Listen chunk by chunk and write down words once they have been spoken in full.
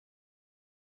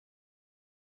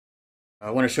I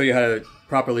want to show you how to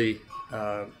properly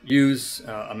use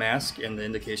a mask and the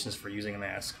indications for using a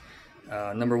mask.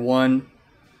 Number one,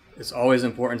 it's always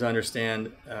important to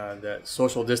understand that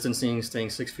social distancing,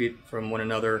 staying 6 feet from one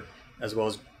another, as well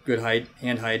as good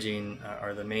hand hygiene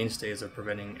are the mainstays of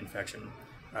preventing infection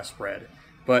spread.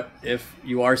 But if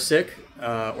you are sick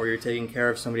or you're taking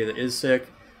care of somebody that is sick,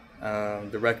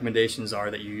 the recommendations are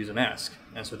that you use a mask.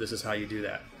 And so this is how you do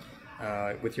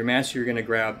that. With your mask, you're going to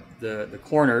grab the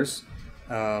corners.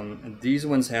 And these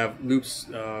ones have loops,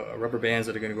 rubber bands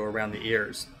that are going to go around the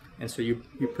ears. And so you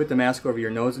put the mask over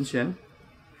your nose and chin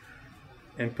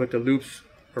and put the loops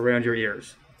around your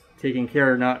ears, taking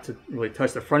care not to really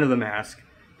touch the front of the mask,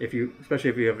 especially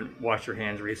if you haven't washed your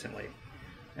hands recently.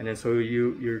 And then so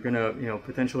you're going to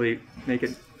potentially make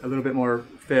it a little bit more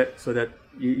fit so that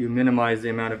you minimize the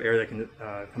amount of air that can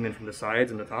come in from the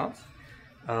sides and the tops.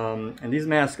 And these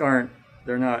masks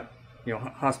they're not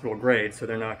hospital grade, so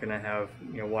they're not going to have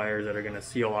wires that are going to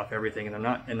seal off everything, and they're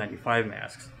not N95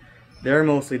 masks. They're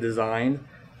mostly designed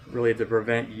really to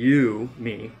prevent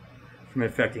me from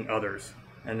infecting others,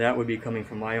 and that would be coming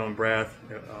from my own breath,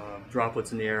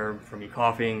 droplets in the air from me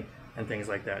coughing, and things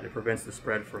like that. It prevents the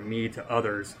spread from me to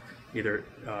others, either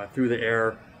through the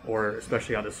air or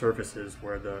especially on the surfaces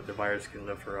where the virus can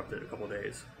live for up to a couple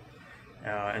days.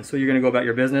 And so you're going to go about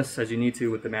your business as you need to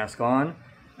with the mask on,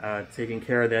 taking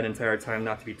care of that entire time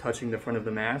not to be touching the front of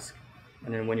the mask.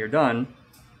 And then when you're done,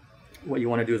 what you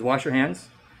want to do is wash your hands.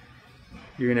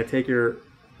 You're going to take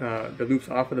the loops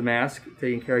off of the mask,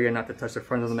 taking care again not to touch the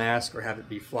front of the mask or have it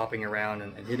be flopping around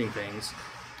and hitting things.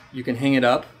 You can hang it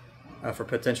up for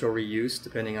potential reuse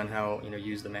depending on how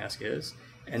used the mask is.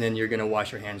 And then you're going to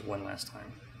wash your hands one last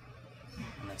time.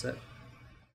 And that's it.